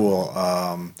 very cool.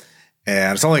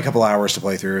 And it's only a couple hours to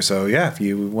play through. So yeah, if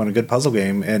you want a good puzzle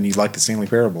game and you like the Stanley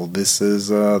Parable, this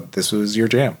was your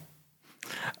jam.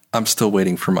 I'm still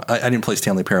waiting for I didn't play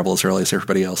Stanley Parable as early as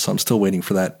everybody else, so I'm still waiting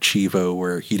for that Chivo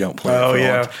where you don't play. Oh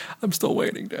yeah, I'm still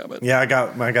waiting. Damn it. Yeah, I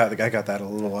got that a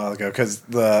little while ago because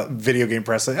the video game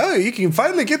press said, "Oh, you can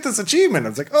finally get this achievement." I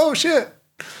was like, "Oh shit."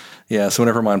 Yeah, so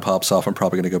whenever mine pops off, I'm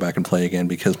probably going to go back and play again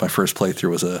because my first playthrough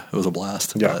was a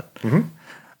blast. Yeah.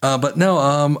 But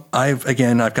no, I've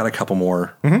got a couple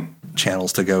more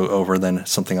channels to go over than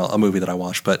a movie that I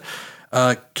watched. But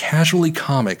Casually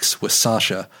Comics with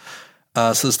Sasha.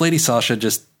 So this lady Sasha,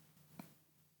 just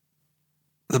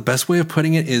the best way of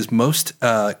putting it is most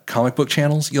comic book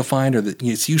channels you'll find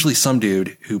it's usually some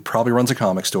dude who probably runs a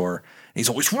comic store. And he's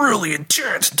always really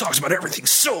intense and talks about everything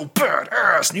so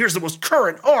badass. And here's the most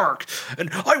current arc. And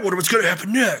I wonder what's going to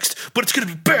happen next, but it's going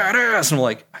to be badass. And I'm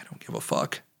like, I don't give a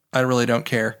fuck. I really don't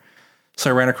care. So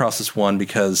I ran across this one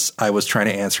because I was trying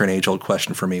to answer an age-old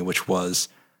question for me, which was,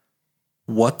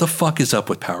 what the fuck is up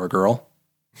with Power Girl?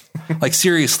 Like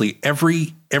seriously,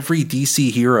 every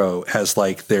DC hero has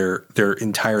like their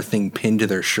entire thing pinned to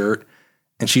their shirt,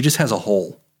 and she just has a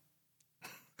hole.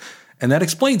 And that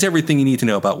explains everything you need to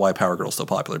know about why Power Girl's so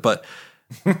popular. But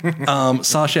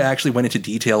Sasha actually went into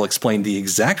detail, explained the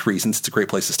exact reasons. It's a great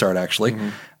place to start, actually.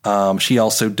 She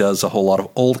also does a whole lot of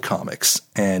old comics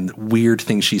and weird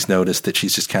things she's noticed that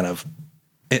she's just kind of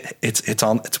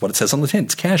it's what it says on the tin.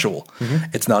 It's casual.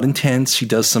 It's not intense. She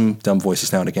does some dumb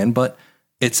voices now and again, but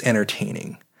it's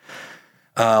entertaining.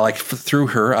 Through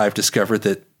her, I've discovered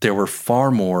that there were far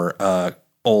more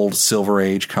old Silver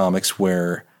Age comics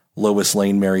where Lois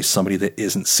Lane marries somebody that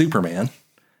isn't Superman.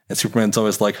 And Superman's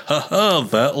always like, ha,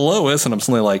 that Lois. And I'm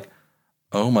suddenly like,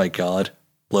 oh my God,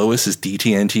 Lois is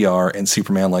DTNTR and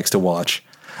Superman likes to watch.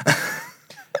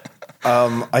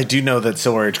 I do know that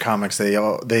Silver Age comics,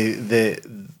 the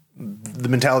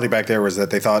mentality back there was that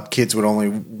they thought kids would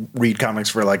only read comics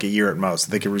for like a year at most.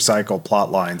 They could recycle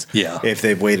plot lines if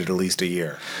they've waited at least a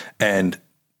year. And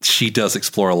she does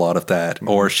explore a lot of that.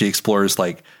 Or she explores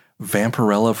like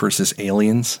Vampirella versus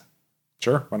aliens.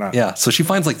 Sure, why not? Yeah, so she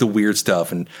finds like the weird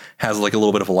stuff and has like a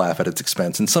little bit of a laugh at its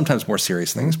expense and sometimes more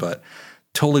serious things, but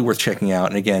totally worth checking out.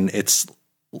 And again, it's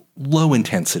low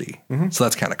intensity. So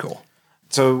that's kind of cool.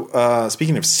 So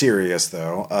speaking of serious,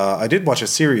 though, I did watch a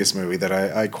serious movie that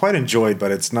I quite enjoyed, but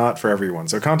it's not for everyone.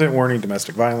 So content warning,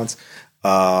 domestic violence.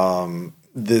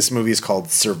 This movie is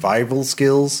called Survival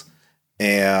Skills.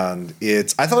 And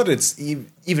I thought it's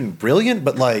even brilliant,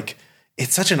 but like,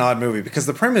 it's such an odd movie because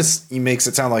the premise makes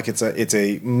it sound like it's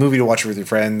a movie to watch with your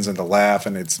friends and to laugh,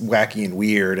 and it's wacky and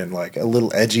weird and like a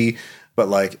little edgy, but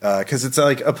like because it's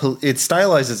like it's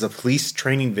stylized as a police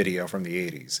training video from the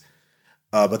 80s.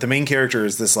 But the main character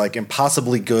is this like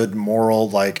impossibly good moral,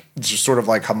 like just sort of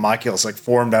like homunculus, like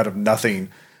formed out of nothing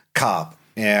cop,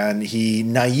 and he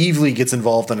naively gets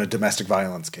involved in a domestic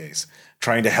violence case,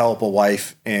 trying to help a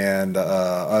wife and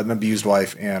an abused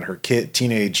wife and her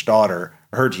teenage daughter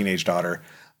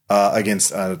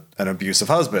against an abusive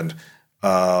husband.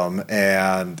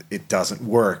 And it doesn't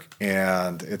work.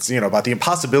 And it's, about the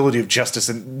impossibility of justice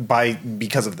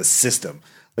because of the system.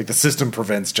 Like the system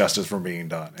prevents justice from being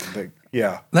done. And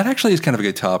that actually is kind of a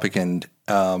good topic. And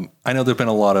I know there've been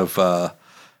a lot of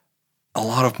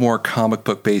more comic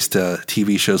book based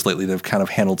TV shows lately that have kind of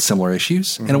handled similar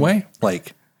issues in a way.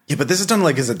 Like, yeah, but this is done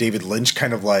like as a David Lynch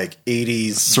kind of like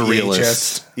 80s surrealist.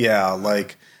 VHS. Yeah,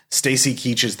 like Stacy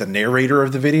Keach is the narrator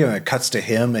of the video, and it cuts to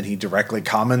him, and he directly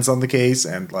comments on the case,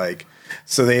 and like,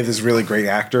 so they have this really great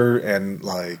actor, and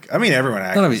like, I mean, everyone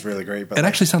acts really great, but it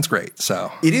actually sounds great. So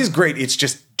it is great. It's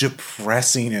just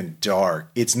depressing and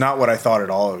dark. It's not what I thought at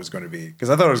all it was going to be, because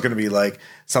I thought it was going to be like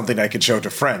something I could show to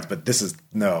friends, but this is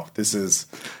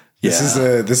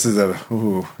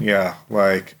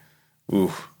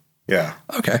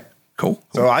okay, cool.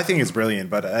 So I think it's brilliant,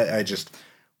 but I just.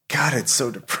 God, it's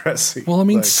so depressing. Well, I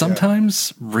mean,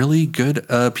 sometimes really good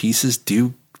pieces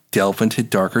do delve into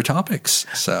darker topics.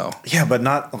 So yeah, but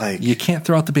not like you can't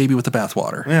throw out the baby with the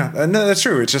bathwater. Yeah, no, that's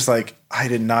true. It's just like I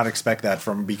did not expect that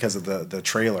because of the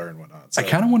trailer and whatnot. So. I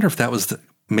kind of wonder if that was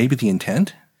maybe the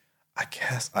intent. I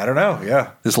guess I don't know.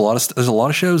 Yeah, there's a lot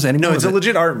of shows. Anymore no, it's a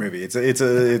legit art movie. It's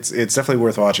definitely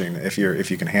worth watching if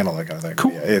you can handle that kind of thing.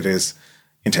 Cool. Yeah, it is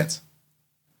intense.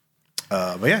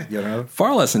 But yeah, you know,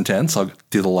 far less intense. I'll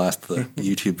do the last of the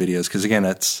YouTube videos because again,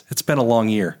 it's been a long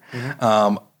year.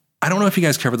 Mm-hmm. I don't know if you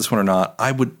guys covered this one or not.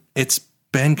 It's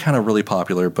been kind of really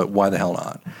popular, but why the hell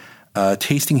not?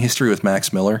 Tasting History with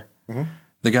Max Miller. Mm-hmm.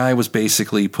 The guy was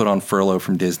basically put on furlough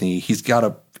from Disney. He's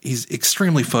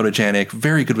extremely photogenic,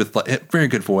 very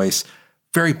good voice,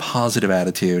 very positive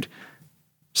attitude.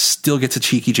 Still gets a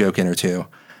cheeky joke in or two,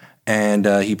 and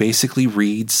he basically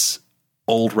reads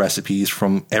old recipes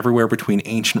from everywhere between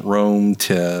ancient Rome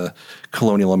to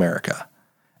colonial America.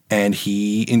 And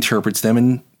he interprets them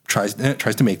and tries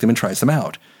to make them and tries them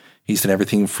out. He's done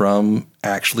everything from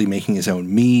actually making his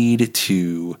own mead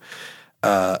to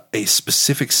a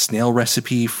specific snail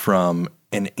recipe from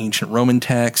an ancient Roman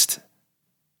text.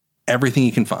 Everything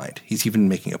he can find. He's even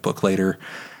making a book later.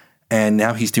 And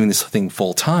now he's doing this thing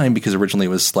full time because originally it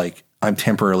was like, I'm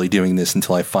temporarily doing this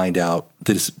until I find out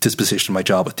the disposition of my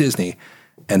job with Disney.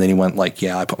 And then he went like,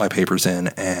 yeah, I put my papers in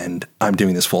and I'm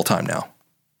doing this full time now.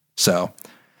 So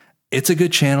it's a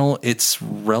good channel. It's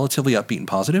relatively upbeat and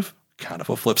positive, kind of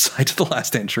a flip side to the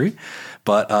last entry,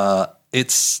 but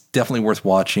it's definitely worth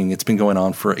watching. It's been going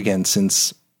on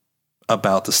since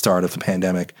about the start of the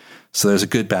pandemic. So there's a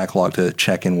good backlog to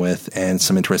check in with and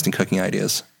some interesting cooking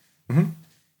ideas. Mm-hmm.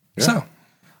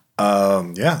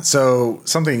 Yeah. So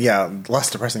something,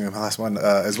 less depressing than the last one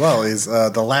as well is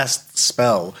The Last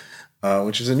Spell,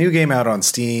 which is a new game out on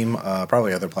Steam,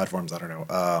 probably other platforms. I don't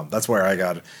know. That's where I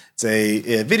got it. It's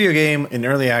a video game in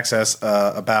early access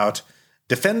about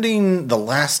defending the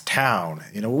last town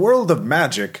in a world of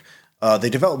magic. They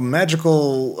develop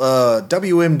magical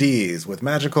WMDs with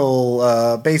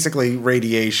magical, basically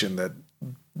radiation that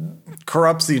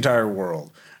corrupts the entire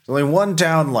world. There's only one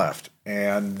town left.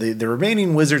 And the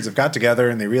remaining wizards have got together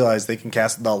and they realize they can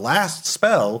cast the last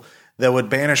spell that would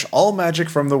banish all magic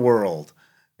from the world.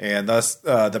 And thus,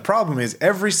 the problem is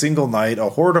every single night, a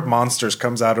horde of monsters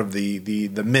comes out of the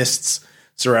mists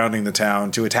surrounding the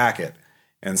town to attack it.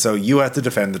 And so you have to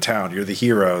defend the town. You're the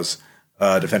heroes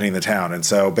defending the town. And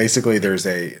so basically there's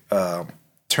a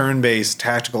turn-based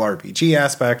tactical RPG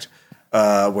aspect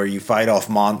where you fight off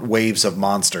waves of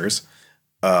monsters.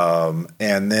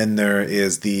 And then there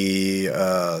is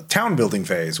the town building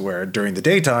phase where during the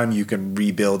daytime you can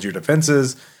rebuild your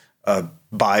defenses,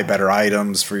 buy better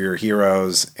items for your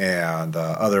heroes, and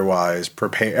otherwise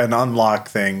prepare and unlock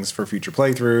things for future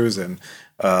playthroughs and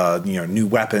new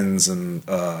weapons and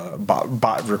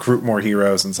recruit more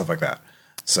heroes and stuff like that.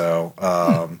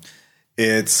 So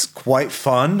it's quite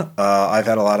fun. I've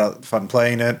had a lot of fun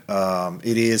playing it.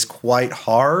 It is quite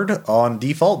hard on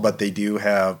default, but they do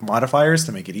have modifiers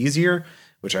to make it easier,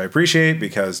 which I appreciate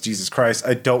because, Jesus Christ,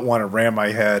 I don't want to ram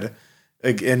my head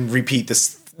and repeat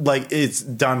this. Like, it's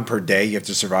done per day. You have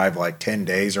to survive like 10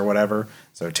 days or whatever.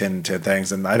 So 10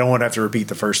 things. And I don't want to have to repeat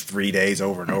the first 3 days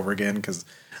over and over again because,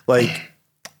 like,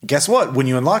 guess what? When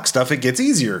you unlock stuff, it gets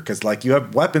easier because, like, you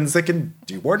have weapons that can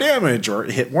do more damage or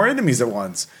hit more enemies at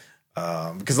once.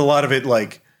 Because a lot of it,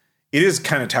 like, it is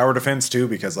kind of tower defense too,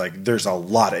 because like there's a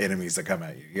lot of enemies that come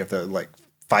at you. You have to like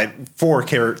fight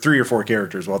 3 or 4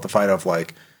 characters. We'll have to fight off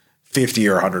like 50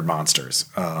 or 100 monsters.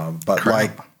 But crap.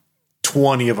 Like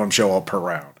 20 of them show up per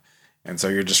round. And so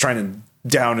you're just trying to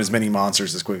down as many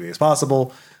monsters as quickly as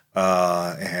possible.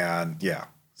 And yeah.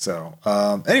 So,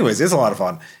 anyways, it's a lot of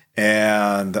fun.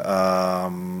 And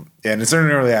it's in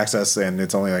early access and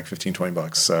it's only like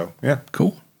 $15-$20. So yeah,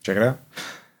 cool. Check it out.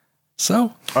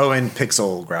 So, and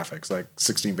pixel graphics, like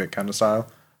 16-bit kind of style.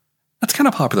 That's kind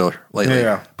of popular lately.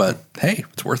 Yeah. But hey,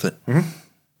 it's worth it. Mm-hmm.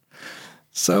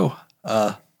 So,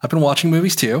 I've been watching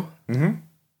movies too. Mm-hmm.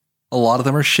 A lot of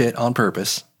them are shit on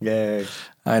purpose. Yay.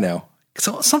 I know.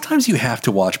 So sometimes you have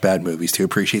to watch bad movies to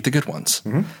appreciate the good ones.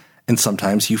 Mm-hmm. And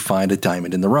sometimes you find a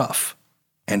diamond in the rough.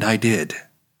 And I did.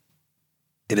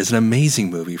 It is an amazing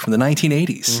movie from the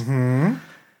 1980s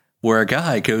where a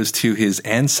guy goes to his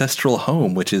ancestral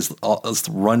home, which is this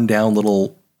run-down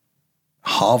little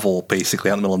hovel basically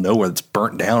out in the middle of nowhere that's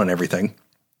burnt down and everything.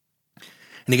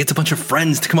 And he gets a bunch of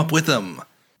friends to come up with him.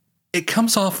 It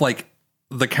comes off like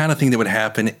the kind of thing that would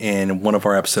happen in one of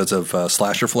our episodes of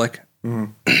Slasher Flick.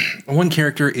 One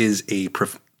character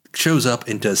shows up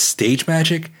and does stage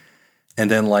magic and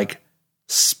then like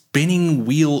jumping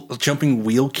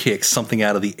wheel kicks something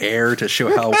out of the air to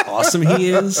show how awesome he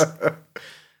is.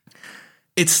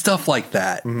 It's stuff like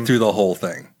that through the whole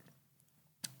thing.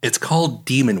 It's called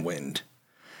Demon Wind.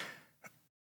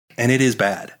 And it is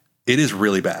bad. It is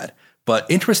really bad. But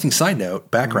interesting side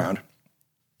note, background,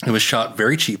 it was shot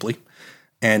very cheaply.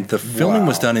 And the filming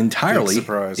was done entirely. Big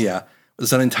surprise. Yeah. It was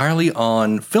done entirely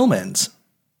on film ends.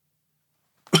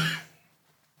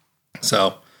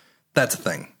 So that's a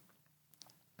thing.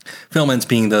 Film ends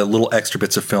being the little extra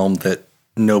bits of film that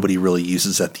nobody really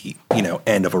uses at the,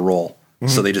 end of a roll.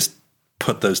 So they just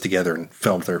put those together and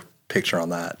filmed their picture on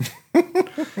that.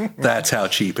 That's how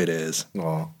cheap it is.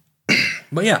 Aw.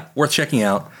 But yeah, worth checking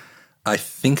out. I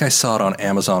think I saw it on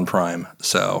Amazon Prime,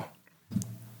 so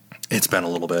it's been a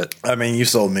little bit. I mean, you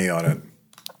sold me on it.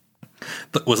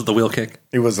 Was it the wheel kick?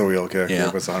 It was the wheel kick. Yeah.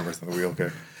 It was 100% the wheel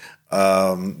kick.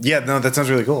 That sounds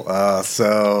really cool. If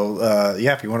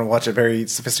you want to watch a very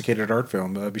sophisticated art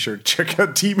film, be sure to check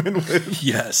out Demon Wind.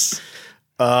 Yes.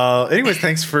 Anyways,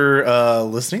 thanks for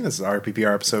listening. This is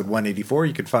RPPR episode 184.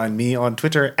 You can find me on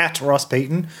Twitter at Ross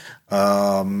Payton.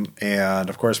 And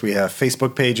of course, we have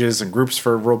Facebook pages and groups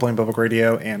for Role Playing Public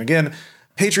Radio. And again,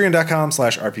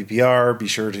 patreon.com/RPPR. Be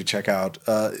sure to check out,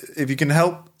 if you can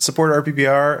help support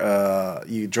RPPR,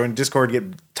 you join Discord, get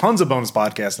tons of bonus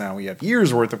podcasts now. We have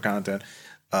years worth of content.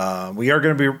 We are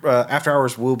going to be, After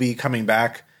Hours will be coming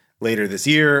back later this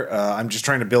year. I'm just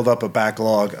trying to build up a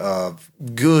backlog of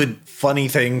good, funny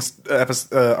things,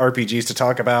 RPGs to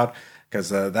talk about, because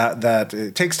that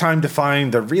it takes time to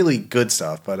find the really good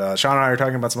stuff. But Sean and I are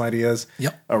talking about some ideas.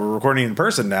 Yep. We're recording in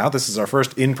person now. This is our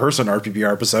first in-person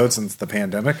RPPR episode since the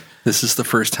pandemic. This is the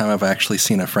first time I've actually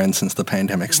seen a friend since the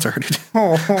pandemic started.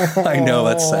 I know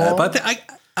that's sad, but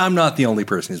I'm not the only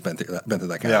person who's been through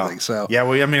that kind of thing. So yeah,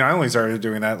 I only started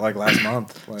doing that like last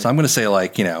month. So I'm going to say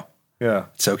yeah,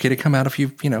 it's okay to come out if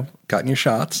you've gotten your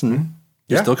shots and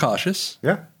you're still cautious.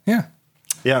 Yeah.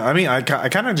 I mean, I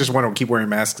kind of just want to keep wearing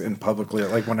masks in publicly,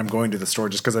 like when I'm going to the store,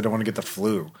 just because I don't want to get the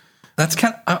flu. That's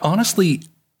honestly,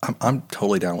 I'm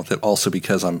totally down with it. Also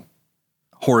because I'm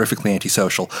horrifically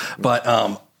antisocial. But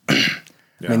I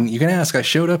mean, you can ask. I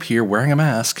showed up here wearing a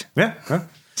mask. Yeah.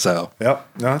 So no,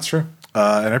 that's true,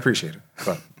 and I appreciate it.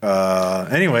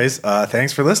 But anyways,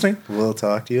 thanks for listening. We'll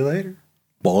talk to you later.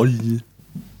 Bye.